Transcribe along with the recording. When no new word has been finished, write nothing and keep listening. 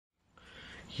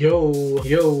Yo,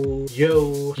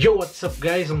 what's up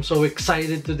guys? I'm so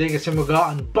excited today kasi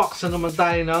mag-unbox na naman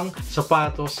tayo ng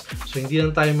sapatos. So hindi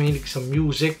lang tayo mahilig sa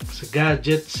music, sa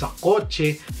gadgets, sa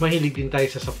kotse, mahilig din tayo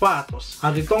sa sapatos.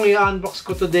 At itong i-unbox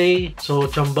ko today, so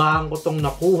tsambahan ko itong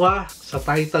nakuha sa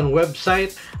Titan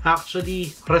website.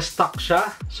 Actually, restock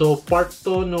siya. So part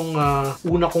to nung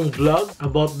una kong vlog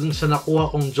about dun sa nakuha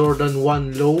kong Jordan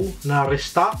 1 low na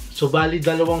restock. So bali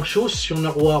dalawang shoes yung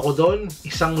nakuha ko doon,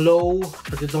 isang low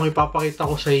at itong ipapakita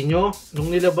ko sa inyo.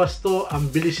 Nung nilabas to, ang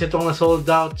bilis itong na sold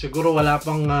out. Siguro wala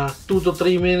pang 2 to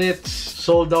 3 minutes,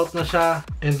 sold out na siya.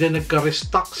 And then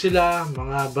nagka-restock sila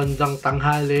mga bandang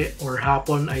tanghali or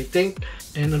hapon I think.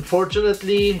 And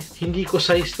unfortunately, hindi ko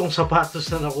size tong sapatos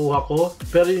na nakuha ko.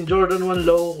 Pero yung Jordan 1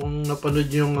 low, kung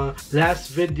napanood yung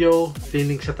last video,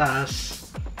 link sa taas,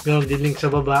 meron din link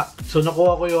sa baba. So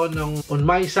nakuha ko yon on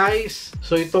my size.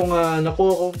 So itong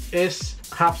nakuha ko is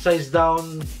half size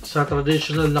down sa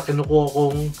traditional na kinukuha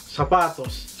kong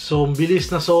sapatos. So bilis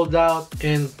na sold out,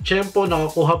 and tiyempo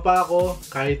nakakuha pa ako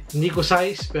kahit hindi ko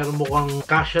size pero mukhang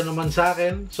kasya naman sa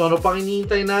akin. So ano pang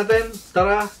hinihintay natin?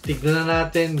 Tara, tignan na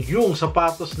natin yung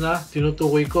sapatos na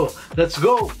tinutukoy ko. Let's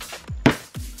go!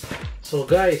 So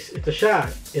guys, ito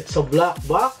siya. It's a black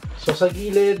box. So sa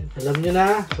gilid, alam nyo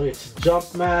na. So it's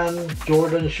Jumpman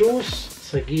Jordan shoes.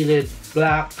 Sa gilid,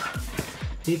 black.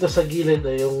 Dito sa gilid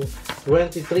ay yung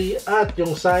 23 at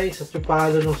yung size at yung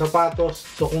pangalan ng sapatos.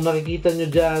 So kung nakikita nyo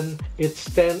dyan, it's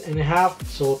 10.5.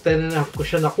 So 10.5 ko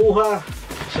siya nakuha.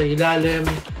 Sa ilalim,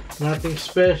 nothing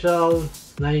special.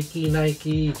 Nike,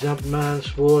 Jumpman,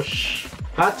 swoosh.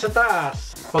 At sa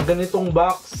taas, pag ganitong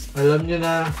box, alam nyo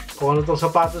na kung ano itong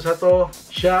sapatos na to.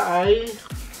 Siya ay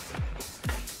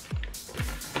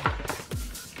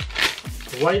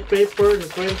white paper na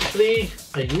 23.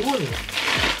 Ayun,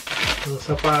 ang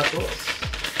sapatos.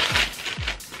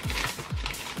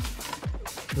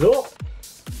 Look!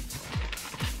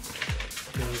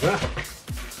 Ganda.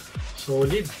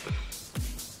 Solid.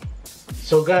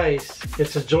 So guys,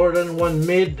 it's a Jordan 1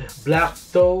 mid black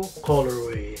toe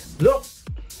colorway. Look!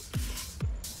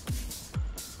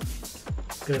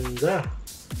 Ganda.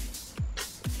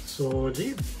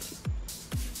 Solid.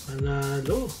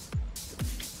 Panalo.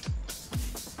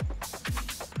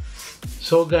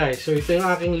 So guys, so ito yung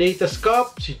aking latest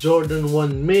cup, si Jordan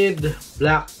 1 mid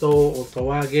black toe o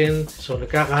tawagin. So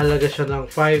nagkakahalaga siya ng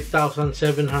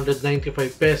 5,795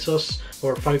 pesos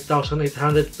or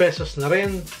 5,800 pesos na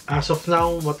rin. As of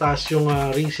now, mataas yung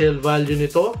resale value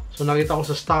nito. So nakita ko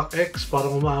sa StockX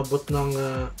parang umaabot ng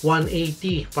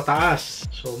 180 pataas.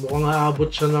 So mukhang aabot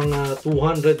siya ng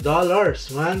 $200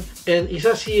 man. And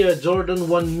isa si Jordan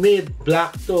 1 mid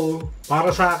black toe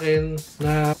para sa akin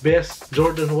na best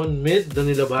Jordan 1 mid na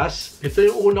nilabas.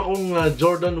 Ito yung una kong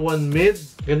Jordan 1 mid.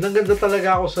 Gandang-ganda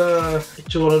talaga ako sa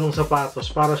itsura ng sapatos.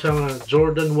 Para siyang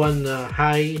Jordan 1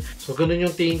 high. So ganun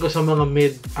yung tingin ko sa mga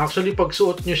mid. Actually pag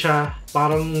suot nyo siya,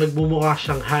 parang nagmumukha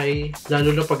siyang high. Lalo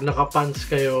na pag nakapants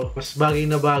kayo, mas bagay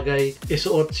na bagay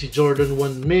isuot si Jordan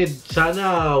 1 mid.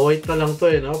 Sana white na lang to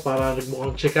no? Para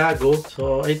nagmukhang Chicago.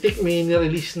 So I think may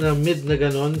nirelease na mid na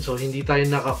ganon. So hindi tayo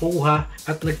nakakuha.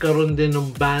 At nagkaroon din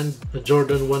ng band na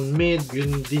Jordan 1 mid.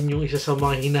 Yun din yung isa sa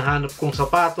mga hinahanap kong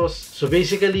sapatos. So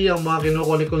basically ang mga kinukuha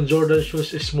kong Jordan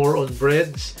shoes is more on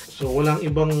breads. So walang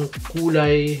ibang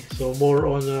kulay. So more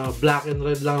on black and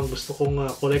red lang gusto kong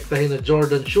kolektahin na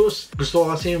Jordan shoes. Gusto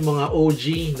ko kasi yung mga OG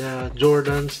na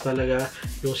Jordans talaga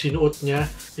yung sinuot niya.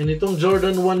 And itong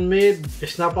Jordan 1 mid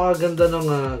is napakaganda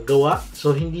ng gawa.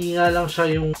 So hindi nga lang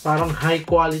siya yung parang high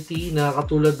quality na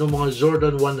katulad ng mga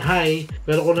Jordan 1 high.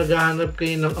 Pero kung naghahanap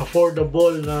kayo ng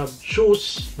affordable na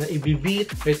shoes na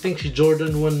ibibit, I think si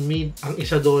Jordan 1 mid ang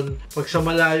isa doon. Pag sa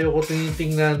malayo ko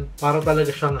tinitingnan, para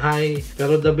talaga siyang high.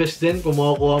 Pero the best din kung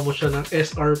makukuha mo siya ng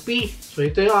SRP. So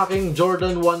ito yung aking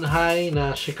Jordan 1 high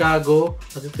na Chicago.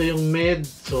 At ito yung mid.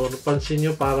 So napansin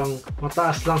nyo parang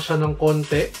mataas lang siya ng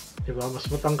konti. Diba? Mas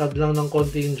matangkad lang ng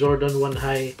konti yung Jordan 1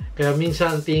 high. Kaya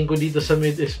minsan tingin ko dito sa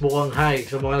mid is mukhang high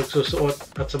sa mga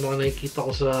nagsusuot at sa mga nakikita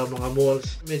ko sa mga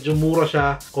malls. Medyo mura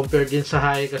siya compared din sa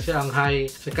high kasi ang high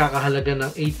nakakahalaga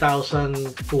ng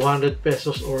 8,200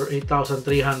 pesos or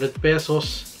 8,300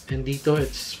 pesos. And dito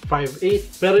it's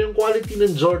 5.8. Pero yung quality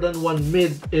ng Jordan 1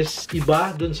 mid is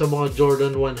iba dun sa mga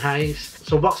Jordan 1 highs.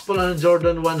 So box pala ng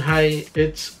Jordan 1 high,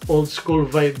 it's old school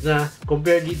vibe na.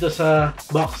 Compare dito sa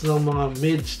box ng mga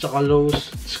mids tsaka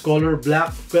lows, it's color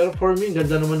black. Pero for me,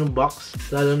 ganda naman ng box.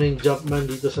 Lalo na yung Jumpman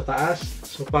dito sa taas.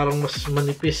 So parang mas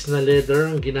manipis na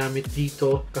leather ang ginamit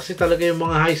dito. Kasi talaga yung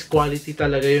mga highest quality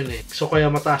talaga yun eh. So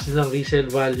kaya mataas din ang resale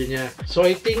value niya. So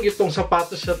I think itong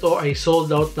sapatos na to ay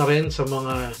sold out na rin sa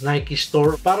mga Nike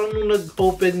store. Parang nung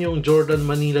nag-open yung Jordan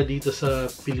Manila dito sa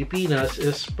Pilipinas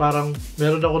is parang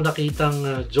meron ako nakitang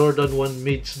Jordan 1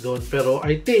 mids doon. Pero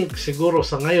I think siguro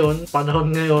sa ngayon,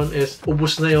 panahon ngayon is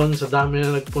ubus na yon sa dami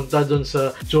na nagpunta doon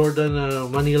sa Jordan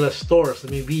Manila store sa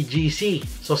may BGC.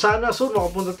 So sana soon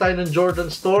makapunta tayo ng Jordan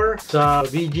store sa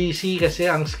BGC kasi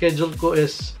ang schedule ko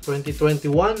is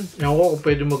 2021. Ewan ko kung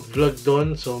pwede mag-vlog doon.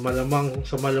 So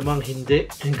malamang hindi.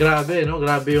 And grabe, no?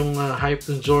 Grabe yung hype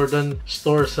ng Jordan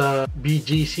store sa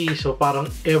BGC. So parang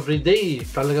everyday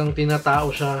talagang tinatao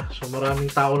siya. So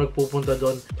maraming tao nagpupunta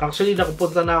doon. Actually,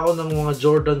 nakapunta na ako ng mga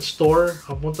Jordan store.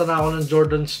 Nakapunta na ako ng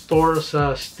Jordan store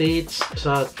sa States,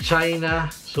 sa China.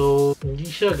 So,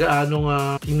 hindi siya gaano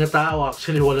tinatao.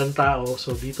 Actually, walang tao.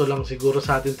 So, dito lang siguro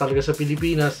sa atin talaga sa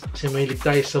Pilipinas kasi mahilig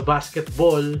tayo sa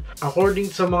basketball.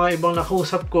 According sa mga ibang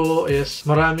nakausap ko is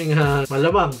maraming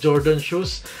malamang Jordan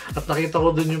shoes. At nakita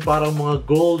ko dun yung parang mga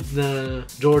gold na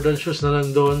Jordan shoes na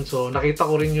nandun. So, nakita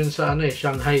ko rin yun sa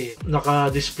Shanghai.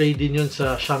 Naka-display din yun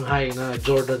sa Shanghai na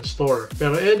Jordan store.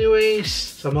 Pero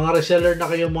anyways, sa mga reseller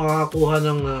na kayo makakakuha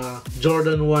ng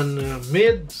Jordan 1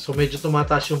 mid. So, medyo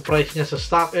tumataas yung price niya sa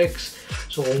StockX.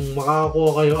 So kung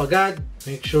makakakuha kayo agad,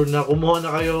 make sure na kumuha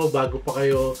na kayo bago pa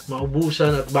kayo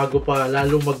maubusan at bago pa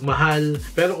lalo magmahal.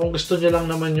 Pero kung gusto niyo lang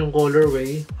naman yung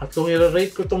colorway, at kung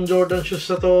i-rate ko tong Jordan shoes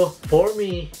na to, for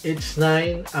me, it's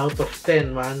 9 out of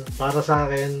 10 man. Para sa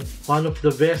akin, one of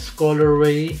the best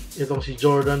colorway itong si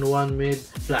Jordan 1 mid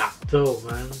black to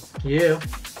man. Yeah.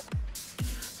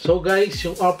 So guys,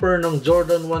 yung upper ng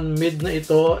Jordan 1 mid na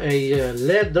ito ay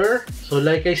leather. So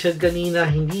like I said kanina,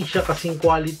 hindi siya kasing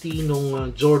quality nung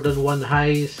Jordan 1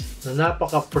 highs na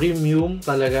napaka-premium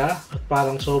talaga at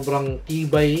parang sobrang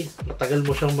tibay. Matagal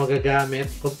mo siyang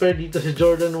magagamit. Compare dito sa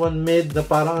Jordan 1 mid na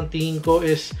parang ang tingin ko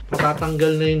is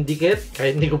matatanggal na yung dikit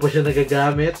kahit hindi ko pa siya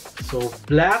nagagamit. So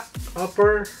black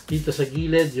upper, dito sa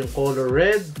gilid yung color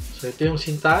red. So ito yung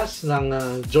sintas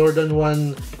ng Jordan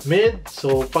 1 mid.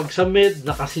 So pag sa mid,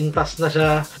 nakasintas na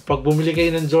siya. Pag bumili kayo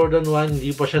ng Jordan 1,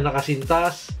 hindi pa siya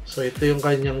nakasintas. So ito yung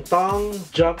kanyang tongue,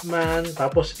 Jumpman,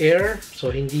 tapos Air. So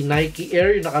hindi Nike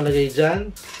Air yung nakalagay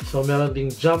dyan. So meron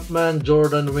ding Jumpman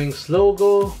Jordan Wings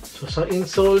logo. So sa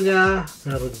insole niya,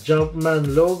 meron Jumpman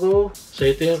logo. So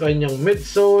ito yung kanyang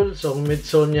midsole. So ang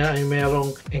midsole niya ay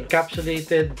merong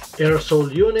encapsulated air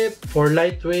sole unit for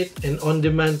lightweight and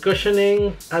on-demand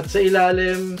cushioning. At sa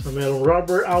ilalim, so merong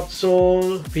rubber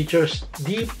outsole. Features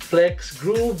deep flex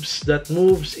grooves that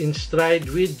moves in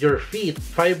stride with your feet.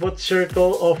 5-watt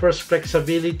circle offers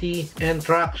flexibility and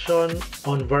traction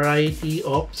on variety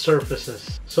of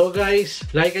surfaces. So guys,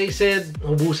 like I said,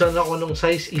 ubusan ako nung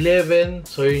size 11.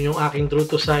 So yun yung aking true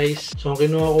to size. So ang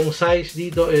kinuha kong size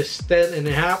dito is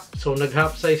 10.5. So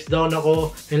nag-half size down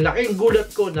ako. And laking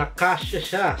gulat ko na kasya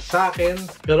siya sa akin.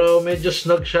 Pero medyo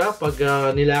snug siya pag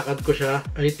nilakad ko siya.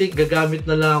 I think gagamit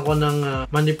na lang ako ng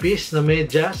manipis na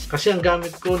medyas. Kasi ang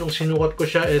gamit ko nung sinukat ko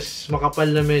siya is makapal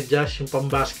na medyas, yung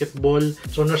pang basketball.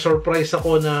 So na-surprise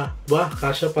ako na,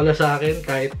 kasya pala sa akin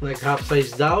kahit nag-half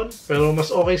size down. Pero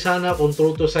mas okay sana kung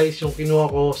true to size yung kinuha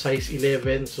ko, size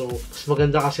 11. So mas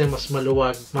maganda kasi mas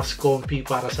maluwag, mas comfy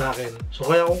para sa akin. So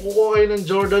kaya kung kukuha kayo ng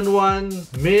Jordan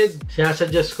 1 mid,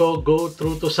 sinasuggest ko go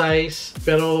true to size.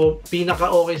 Pero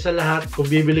pinaka okay sa lahat, kung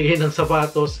bibili kayo ng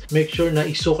sapatos, make sure na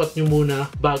isukat nyo muna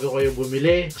bago kayo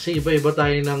bumili. Kasi iba-iba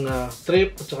tayo ng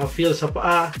trip at saka feel sa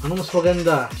paa. Ano mas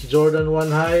maganda? Si Jordan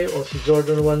 1 high o si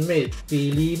Jordan 1 mid?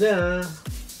 Pili na!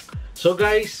 So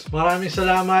guys, maraming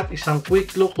salamat. Isang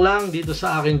quick look lang dito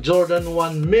sa aking Jordan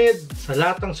 1 mid. Sa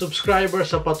lahat ng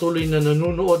subscribers sa patuloy na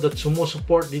nanonood at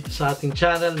sumusuport dito sa ating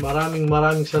channel, maraming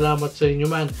salamat sa inyo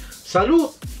man.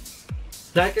 Salute!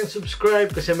 Like and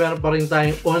subscribe kasi meron pa rin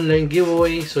tayong online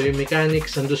giveaway. So yung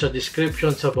mechanics nandun sa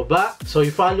description sa baba. So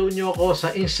i-follow nyo ako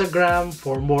sa Instagram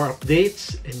for more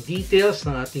updates and details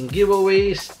ng ating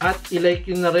giveaways. At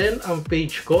i-like nyo na rin ang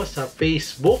page ko sa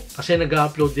Facebook kasi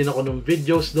nag-upload din ako ng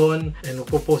videos doon and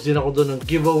magpo-post din ako doon ng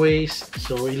giveaways.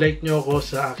 So i-like nyo ako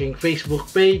sa aking Facebook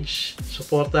page.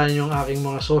 Supportahan nyo ang aking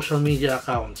mga social media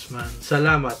accounts, man.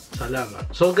 Salamat.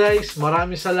 So guys,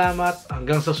 maraming salamat.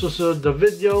 Hanggang sa susunod na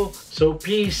video. So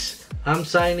peace. I'm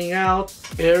signing out.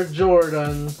 Air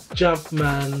Jordan,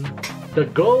 Jumpman, the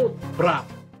GOAT, Prop.